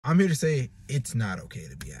I'm here to say it's not okay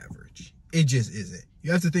to be average. It just isn't.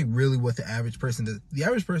 You have to think really what the average person does. The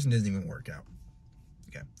average person doesn't even work out.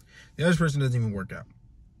 Okay. The average person doesn't even work out.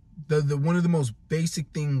 The one of the most basic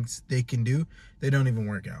things they can do, they don't even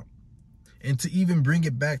work out. And to even bring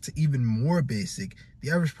it back to even more basic, the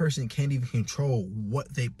average person can't even control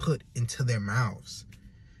what they put into their mouths.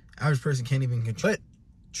 Average person can't even control what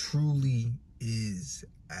truly is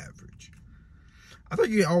average. I thought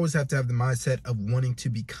you always have to have the mindset of wanting to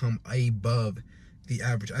become above the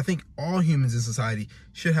average. I think all humans in society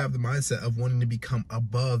should have the mindset of wanting to become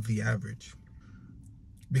above the average.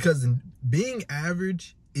 Because being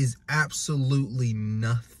average is absolutely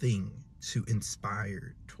nothing to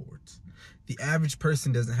inspire towards. The average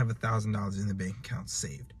person doesn't have $1,000 in the bank account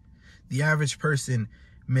saved. The average person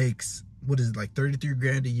makes, what is it, like 33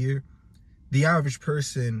 grand a year? The average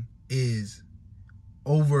person is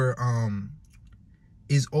over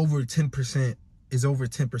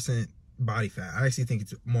 10% body fat. I actually think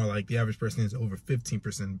it's more like the average person is over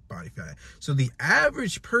 15% body fat. So the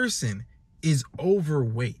average person is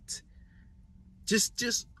overweight.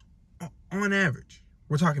 Just on average.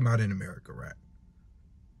 We're talking about in America, right?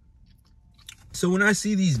 So when I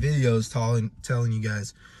see these videos telling you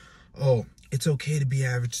guys, oh, it's okay to be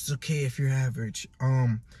average, it's okay if you're average,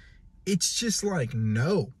 it's just like,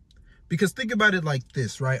 no. Because think about it like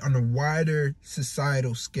this, right? On a wider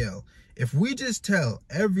societal scale, if we just tell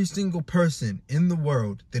every single person in the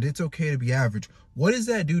world that it's okay to be average, what does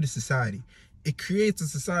that do to society? It creates a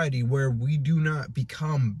society where we do not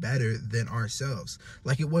become better than ourselves.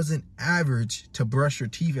 Like, it wasn't average to brush your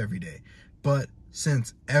teeth every day, but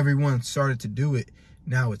since everyone started to do it,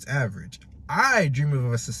 now it's average. I dream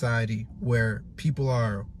of a society where people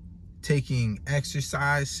are taking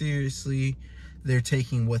exercise seriously. They're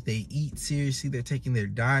taking what they eat seriously. They're taking their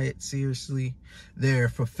diet seriously. They're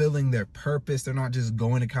fulfilling their purpose. They're not just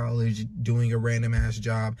going to college, doing a random ass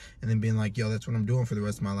job, and then being like, yo, that's what I'm doing for the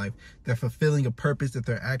rest of my life. They're fulfilling a purpose that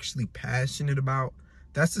they're actually passionate about.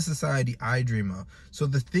 That's the society I dream of. So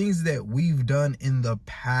the things that we've done in the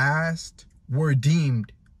past were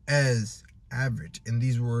deemed as average, and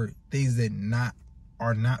these were things that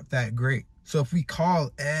are not that great. So if we call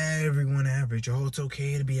everyone average, oh, it's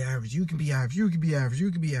okay to be average, you can be average, you can be average,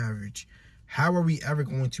 you can be average, how are we ever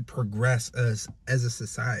going to progress as a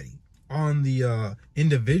society? On the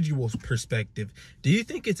individual's perspective, do you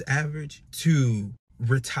think it's average to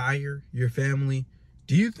retire your family?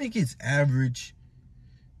 Do you think it's average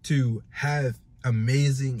to have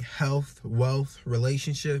amazing health, wealth,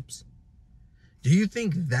 relationships? Do you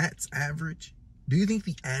think that's average? Do you think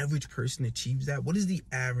the average person achieves that? What does the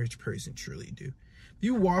average person truly do? If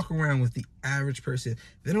you walk around with the average person,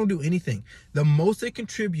 they don't do anything. The most they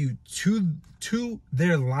contribute to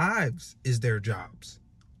their lives is their jobs.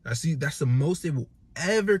 That's the most they will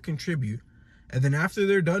ever contribute. And then after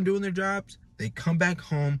they're done doing their jobs, they come back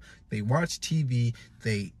home, they watch TV,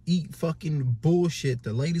 they eat fucking bullshit,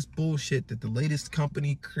 the latest bullshit that the latest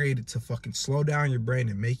company created to fucking slow down your brain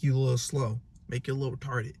and make you a little slow, make you a little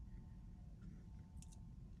retarded.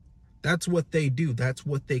 That's what they do. That's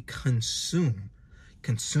what they consume.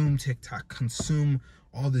 Consume TikTok, consume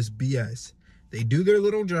all this BS. They do their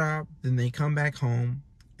little job, then they come back home,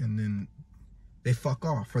 and then they fuck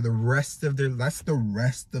off for the rest of that's the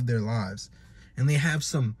rest of their lives. And they have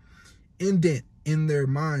some indent in their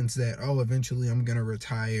minds that, oh, eventually I'm gonna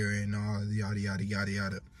retire and all yada yada yada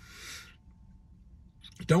yada.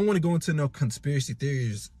 Don't want to go into no conspiracy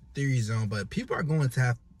theory zone, but people are going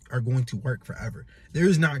to work forever. There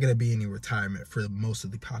is not going to be any retirement for most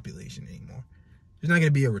of the population anymore. There's not going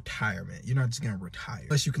to be a retirement. You're not just going to retire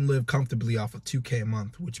unless you can live comfortably off of $2K a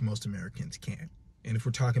month, which most Americans can't. And if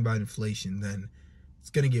we're talking about inflation, then it's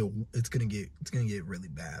gonna get really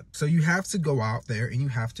bad. So you have to go out there and you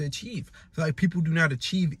have to achieve. I feel like people do not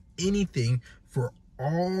achieve anything for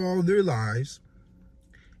all their lives,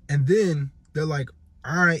 and then they're like,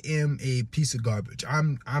 I am a piece of garbage.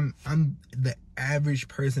 I'm the average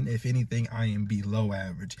person. If anything, I am below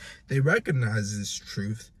average. They recognize this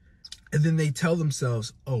truth, and then they tell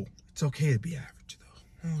themselves, oh, it's okay to be average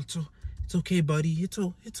though. Oh, it's okay, buddy. It's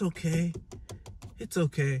okay. It's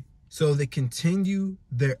okay. So they continue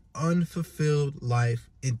their unfulfilled life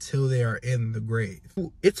until they are in the grave.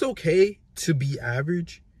 It's okay to be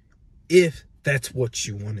average if that's what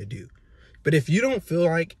you want to do. But if you don't feel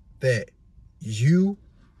like that you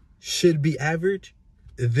should be average,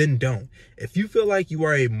 then don't. If you feel like you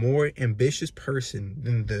are a more ambitious person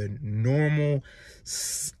than the normal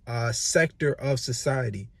sector of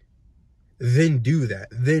society, then do that.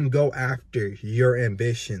 Then go after your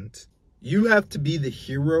ambitions. You have to be the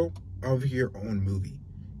hero of your own movie.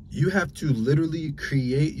 You have to literally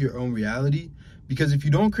create your own reality, because if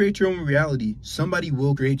you don't create your own reality, somebody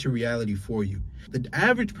will create your reality for you. The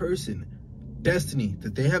average person, destiny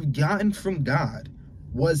that they have gotten from God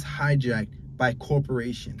was hijacked by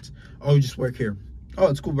corporations. Oh, just work here. Oh,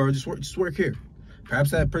 it's cool, bro. Just work here.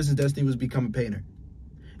 Perhaps that person's destiny was become a painter.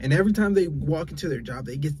 And every time they walk into their job,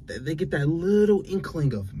 they get that little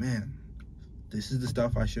inkling of, man, this is the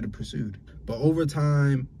stuff I should have pursued. But over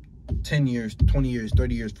time, 10 years, 20 years,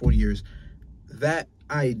 30 years, 40 years, that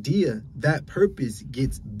idea, that purpose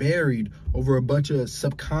gets buried over a bunch of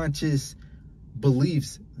subconscious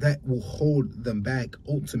beliefs that will hold them back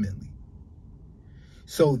ultimately.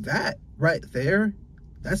 So that right there,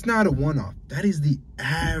 that's not a one-off. That is the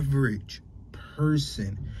average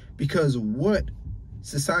person, because what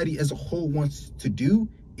society as a whole wants to do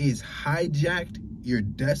is hijack your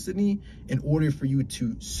destiny in order for you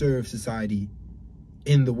to serve society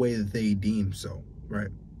in the way that they deem so, right?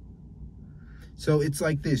 So it's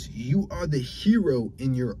like this: you are the hero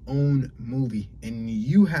in your own movie, and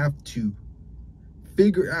you have to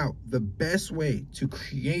figure out the best way to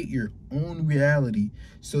create your own reality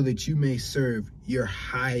so that you may serve your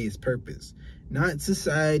highest purpose, not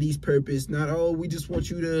society's purpose. Not, oh, we just want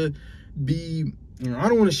you to be, I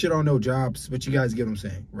don't want to shit on no jobs, but you guys get what I'm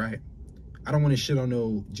saying, right? I don't want to shit on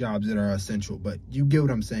no jobs that are essential, but you get what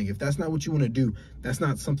I'm saying. If that's not what you want to do, that's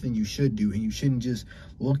not something you should do. And you shouldn't just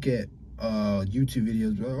look at YouTube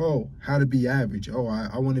videos, oh, how to be average. Oh,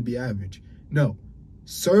 I want to be average. No,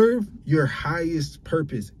 serve your highest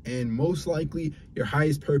purpose. And most likely your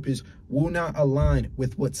highest purpose will not align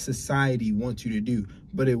with what society wants you to do,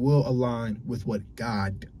 but it will align with what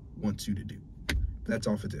God wants you to do. That's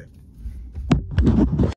all for today.